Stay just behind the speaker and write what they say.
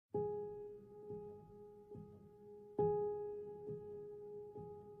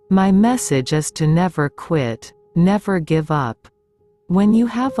My message is to never quit, never give up. When you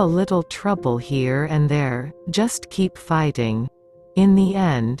have a little trouble here and there, just keep fighting. In the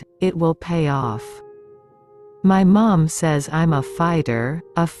end, it will pay off. My mom says I'm a fighter,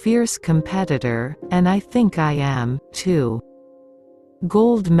 a fierce competitor, and I think I am, too.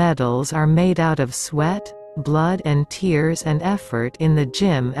 Gold medals are made out of sweat, blood and tears and effort in the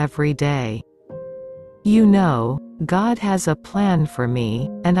gym every day. You know, God has a plan for me,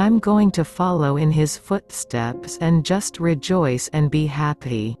 and I'm going to follow in His footsteps and just rejoice and be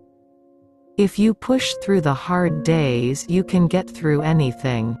happy. If you push through the hard days, you can get through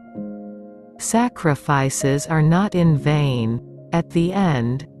anything. Sacrifices are not in vain. At the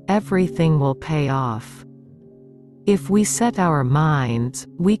end, everything will pay off. If we set our minds,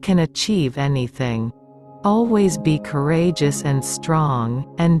 we can achieve anything. Always be courageous and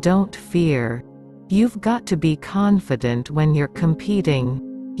strong, and don't fear. You've got to be confident when you're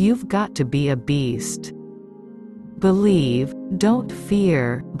competing. You've got to be a beast. Believe, don't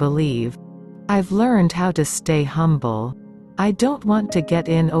fear, believe. I've learned how to stay humble. I don't want to get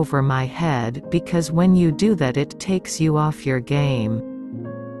in over my head because when you do that it takes you off your game.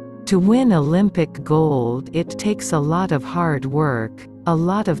 To win Olympic gold it takes a lot of hard work, a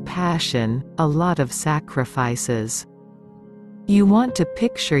lot of passion, a lot of sacrifices. You want to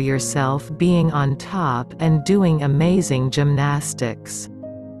picture yourself being on top and doing amazing gymnastics.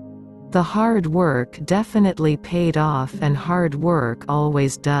 The hard work definitely paid off and hard work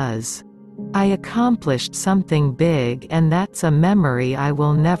always does. I accomplished something big and that's a memory I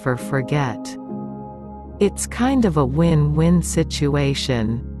will never forget. It's kind of a win-win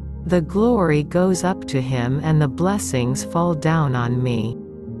situation. The glory goes up to Him and the blessings fall down on me.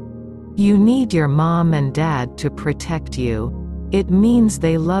 You need your mom and dad to protect you. It means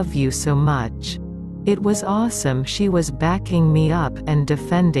they love you so much. It was awesome she was backing me up and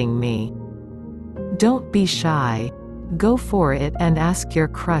defending me. Don't be shy. Go for it and ask your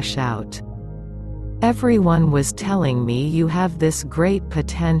crush out. Everyone was telling me you have this great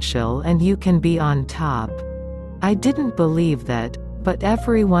potential and you can be on top. I didn't believe that, but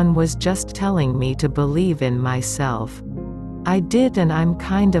everyone was just telling me to believe in myself. I did and I'm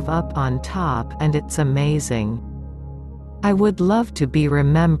kind of up on top and it's amazing. I would love to be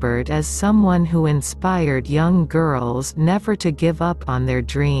remembered as someone who inspired young girls never to give up on their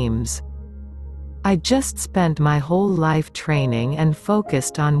dreams. I just spent my whole life training and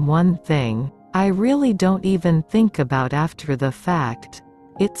focused on one thing. I really don't even think about after the fact.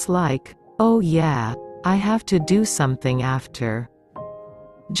 It's like, oh yeah, I have to do something after.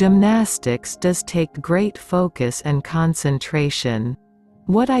 Gymnastics does take great focus and concentration.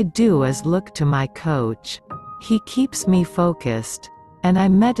 What I do is look to my coach. He keeps me focused, and I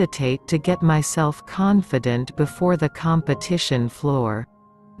meditate to get myself confident before the competition floor.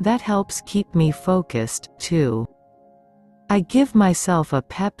 That helps keep me focused, too. I give myself a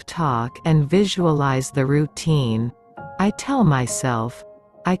pep talk and visualize the routine. I tell myself,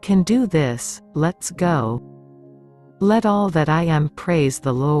 I can do this, let's go. Let all that I am praise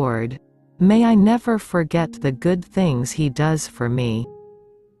the Lord. May I never forget the good things He does for me.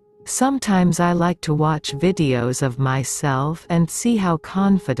 Sometimes I like to watch videos of myself and see how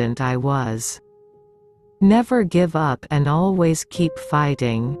confident I was. Never give up and always keep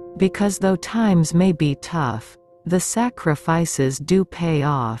fighting, because though times may be tough, the sacrifices do pay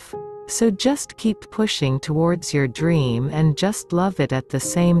off. So just keep pushing towards your dream and just love it at the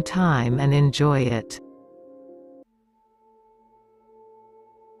same time and enjoy it.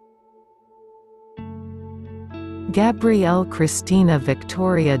 Gabrielle Christina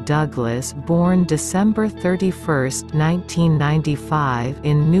Victoria Douglas, born December 31, 1995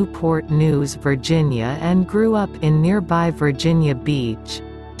 in Newport News, Virginia and grew up in nearby Virginia Beach,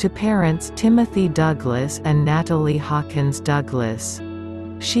 to parents Timothy Douglas and Natalie Hawkins Douglas.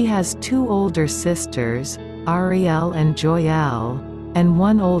 She has two older sisters, Ariel and Joyelle, and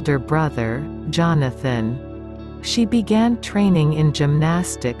one older brother, Jonathan. She began training in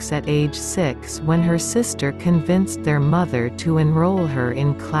gymnastics at age 6 when her sister convinced their mother to enroll her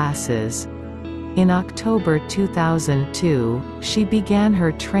in classes. In October 2002, she began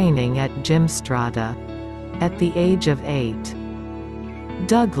her training at Gymstrada. At the age of 8,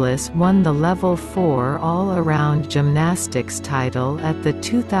 Douglas won the Level 4 All-Around Gymnastics title at the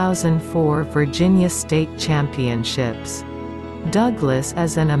 2004 Virginia State Championships. Douglas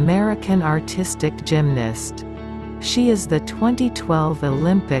is an American artistic gymnast. She is the 2012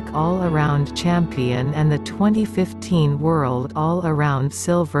 Olympic All-Around Champion and the 2015 World All-Around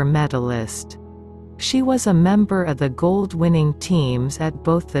Silver Medalist. She was a member of the gold-winning teams at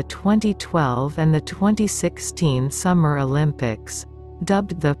both the 2012 and the 2016 Summer Olympics.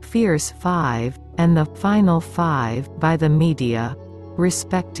 dubbed the Fierce Five and the Final Five by the media,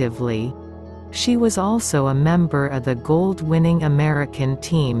 respectively. She was also a member of the gold-winning American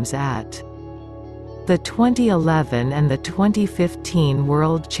teams at the 2011 and the 2015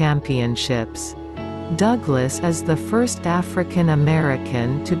 World Championships. Douglas is the first African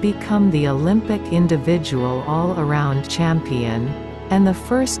American to become the Olympic individual all-around champion, and the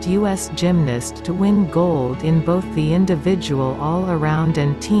first U.S. gymnast to win gold in both the individual all-around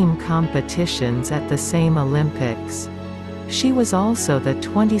and team competitions at the same Olympics. She was also the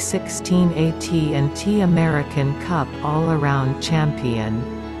 2016 AT&T American Cup all-around champion.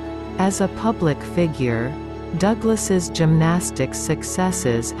 As a public figure, Douglas's gymnastics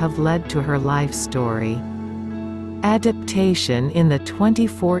successes have led to her life story. Adaptation in the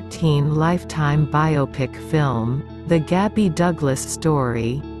 2014 Lifetime biopic film, The Gabby Douglas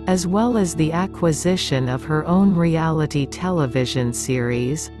Story, as well as the acquisition of her own reality television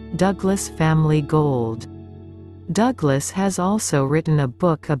series, Douglas Family Gold. Douglas has also written a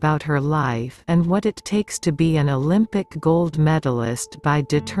book about her life and what it takes to be an Olympic gold medalist by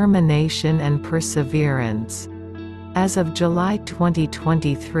determination and perseverance. As of July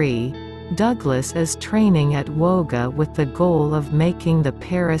 2023, Douglas is training at WOGA with the goal of making the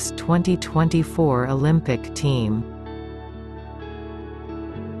Paris 2024 Olympic team.